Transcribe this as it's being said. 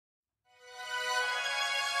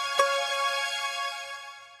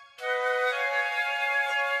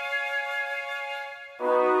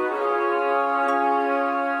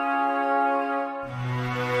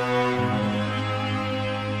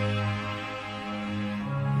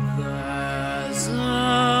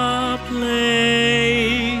a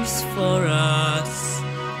place for us,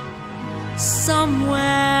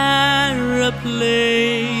 somewhere a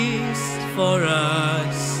place for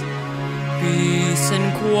us, peace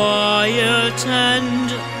and quiet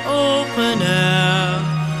and open air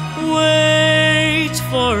wait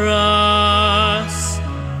for us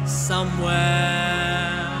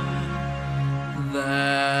somewhere.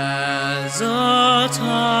 There's a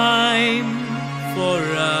time for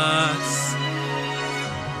us,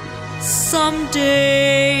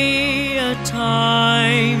 someday a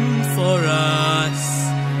time for us,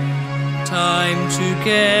 time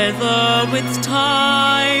together with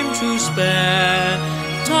time to spare,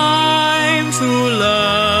 time to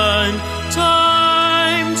learn,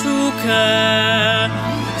 time to care.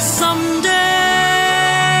 Someday,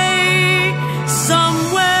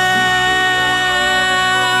 somewhere,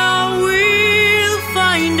 we'll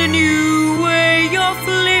find a new way of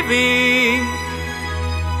living.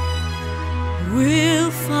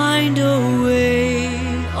 We'll find a way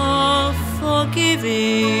of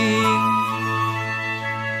forgiving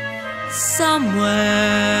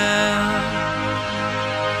somewhere.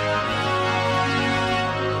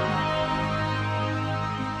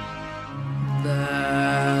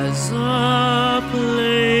 There's a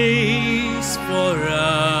place for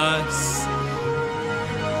us,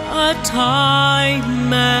 a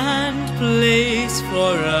time and place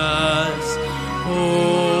for us.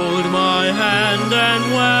 Hold my hand and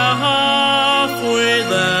we're halfway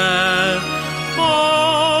there.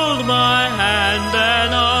 Hold my hand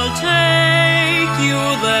and I'll take you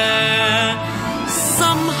there.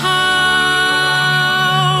 Somehow,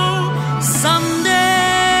 someday,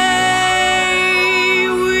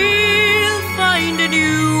 we'll find a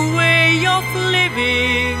new way of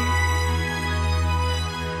living.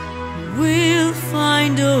 We'll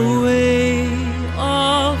find a way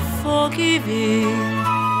of forgiving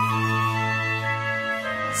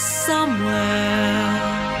somewhere.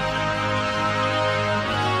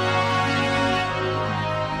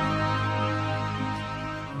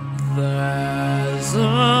 There's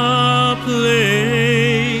a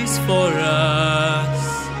place for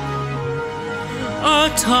us, a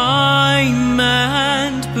time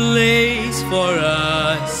and place for us.